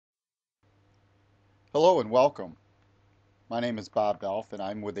Hello and welcome. My name is Bob Belf and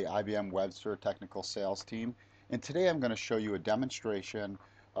I'm with the IBM WebSphere Technical Sales Team. And today I'm going to show you a demonstration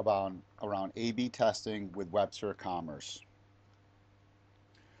around A/B testing with WebSphere Commerce.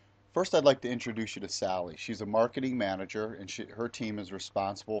 First, I'd like to introduce you to Sally. She's a marketing manager and her team is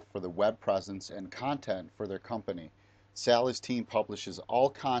responsible for the web presence and content for their company. Sally's team publishes all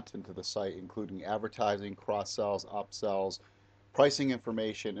content to the site, including advertising, cross-sells, upsells, pricing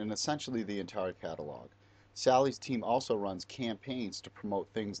information, and essentially the entire catalog. Sally's team also runs campaigns to promote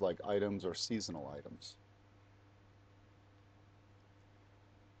things like items or seasonal items.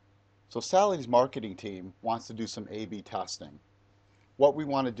 So Sally's marketing team wants to do some A/B testing. What we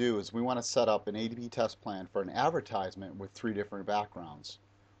want to do is we want to set up an A/B test plan for an advertisement with 3 different backgrounds.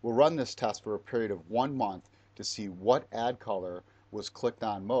 We'll run this test for a period of 1 month to see what ad color was clicked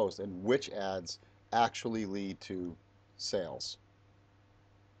on most and which ads actually lead to sales.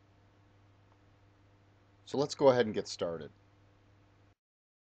 So let's go ahead and get started.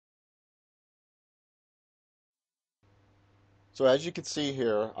 So as you can see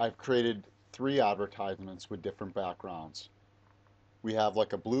here, I've created 3 advertisements with different backgrounds. We have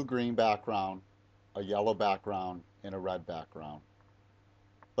like a blue-green background, a yellow background, and a red background.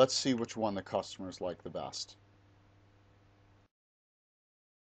 Let's see which one the customers like the best.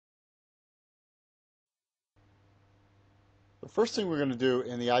 The first thing we're going to do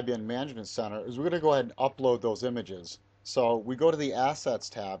in the IBM Management Center is we're going to go ahead and upload those images. So we go to the Assets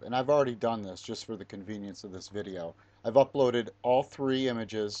tab, and I've already done this just for the convenience of this video. I've uploaded all 3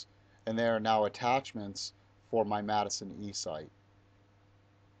 images, and they are now attachments for my Madison eSite.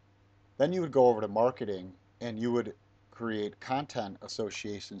 Then you would go over to Marketing, and you would create content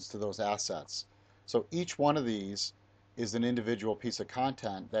associations to those assets. So each one of these is an individual piece of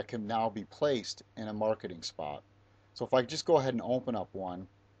content that can now be placed in a marketing spot. So if I just go ahead and open up one,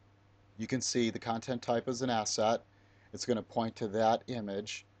 you can see the content type is an asset. It's going to point to that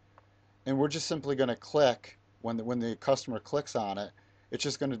image. And we're just simply going to click, when the customer clicks on it, it's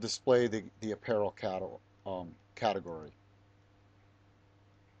just going to display the apparel category.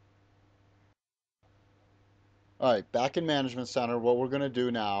 All right, back in Management Center, what we're going to do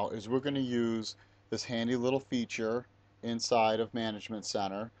now is we're going to use this handy little feature inside of Management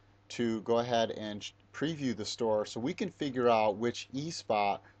Center to go ahead and preview the store so we can figure out which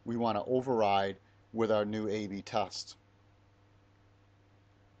eSpot we want to override with our new A/B test.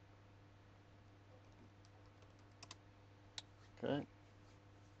 Okay.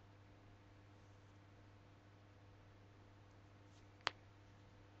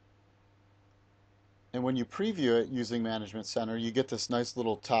 And when you preview it using Management Center, you get this nice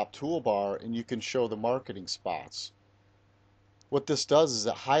little top toolbar and you can show the marketing spots. What this does is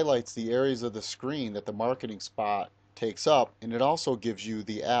it highlights the areas of the screen that the marketing spot takes up, and it also gives you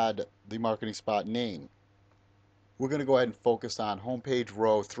the marketing spot name. We're going to go ahead and focus on homepage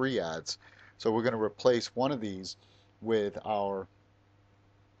row 3 ads. So we're going to replace one of these with our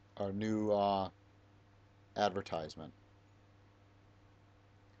new advertisement.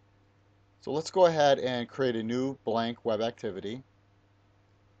 So let's go ahead and create a new blank web activity.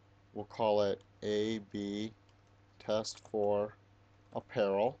 We'll call it A/B test for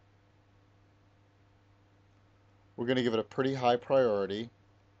apparel. We're going to give it a pretty high priority,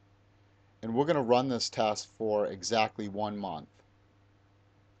 and we're going to run this test for exactly 1 month.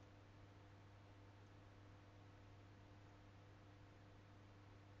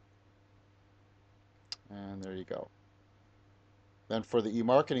 And there you go. Then for the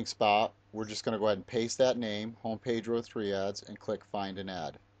e-marketing spot, we're just going to go ahead and paste that name, homepage row 3 ads, and click find an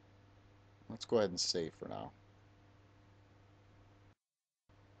ad. Let's go ahead and save for now.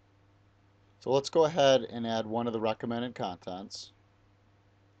 So let's go ahead and add one of the recommended contents.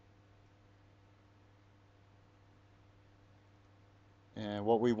 And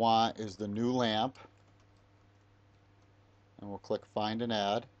what we want is the new lamp. And we'll click find an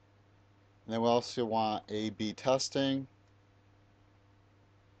ad. And then we also want A/B testing.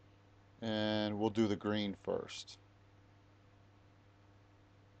 And we'll do the green first.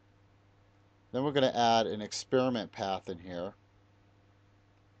 Then we're going to add an experiment path in here.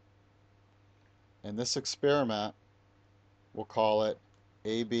 And this experiment, we'll call it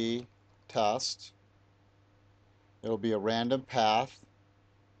A/B test. It'll be a random path.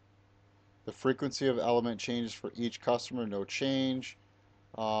 The frequency of element changes for each customer, no change.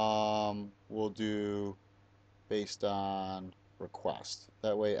 We'll do based on request.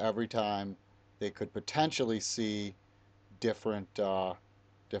 That way every time they could potentially see different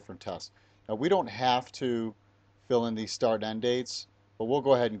tests. Now we don't have to fill in these start and end dates, but we'll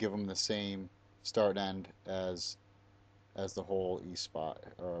go ahead and give them the same start and end as the whole eSpot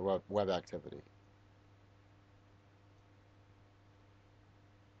or web activity.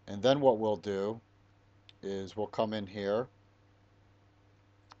 And then what we'll do is we'll come in here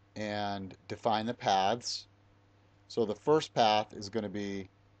and define the paths. So the first path is going to be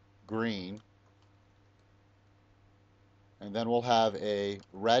green, and then we'll have a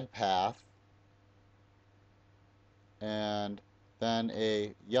red path, and then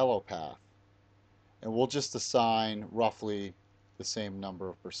a yellow path. And we'll just assign roughly the same number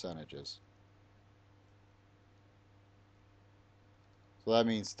of percentages. So that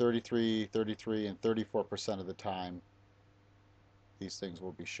means 33, 33, and 34% of the time these things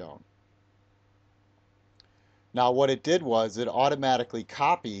will be shown. Now what it did was it automatically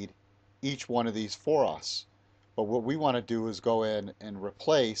copied each one of these for us. But what we want to do is go in and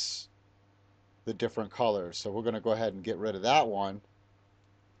replace the different colors. So we're going to go ahead and get rid of that one.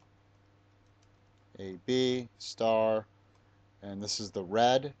 A, B, star, and this is the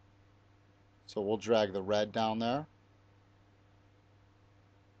red. So we'll drag the red down there.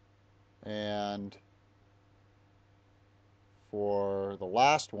 And for the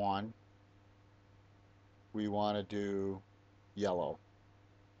last one, we want to do yellow.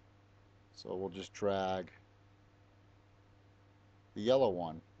 So we'll just drag the yellow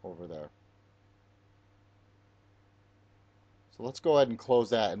one over there. So let's go ahead and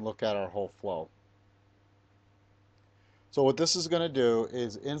close that and look at our whole flow. So what this is going to do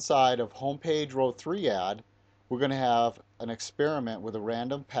is inside of homepage row 3 ad, we're going to have an experiment with a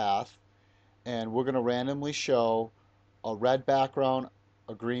random path, and we're going to randomly show a red background,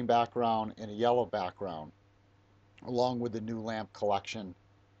 a green background, and a yellow background, along with the new lamp collection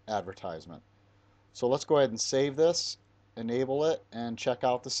advertisement. So let's go ahead and save this, enable it, and check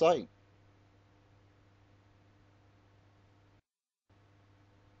out the site.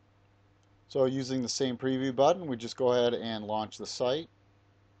 So using the same preview button, we just go ahead and launch the site.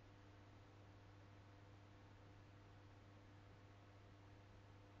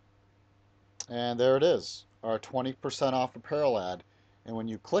 And there it is, our 20% off apparel ad. And when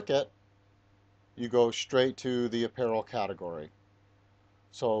you click it, you go straight to the apparel category.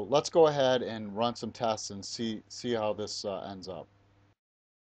 So let's go ahead and run some tests and see how this ends up.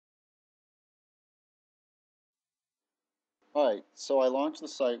 Alright, so I launched the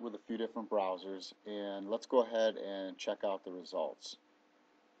site with a few different browsers, and let's go ahead and check out the results.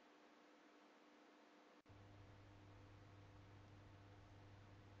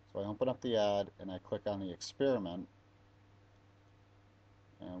 So I open up the ad and I click on the experiment,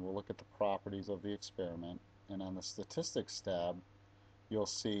 and we'll look at the properties of the experiment. And on the statistics tab, you'll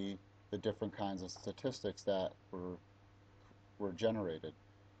see the different kinds of statistics that were generated.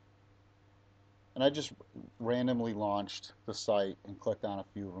 And I just randomly launched the site and clicked on a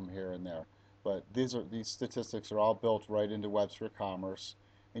few of them here and there. But these statistics are all built right into WebSphere Commerce,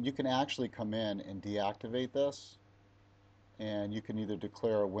 and you can actually come in and deactivate this, and you can either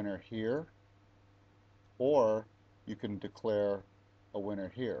declare a winner here, or you can declare a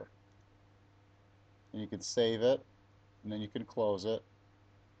winner here. And you can save it, and then you can close it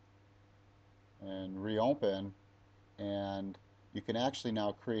and reopen, and you can actually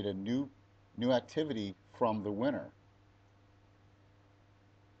now create a new activity from the winner.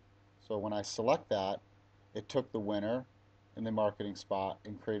 So when I select that, it took the winner in the marketing spot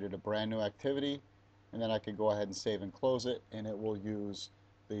and created a brand new activity, and then I can go ahead and save and close it, and it will use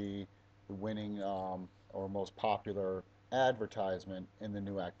the winning or most popular advertisement in the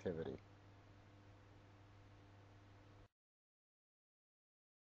new activity.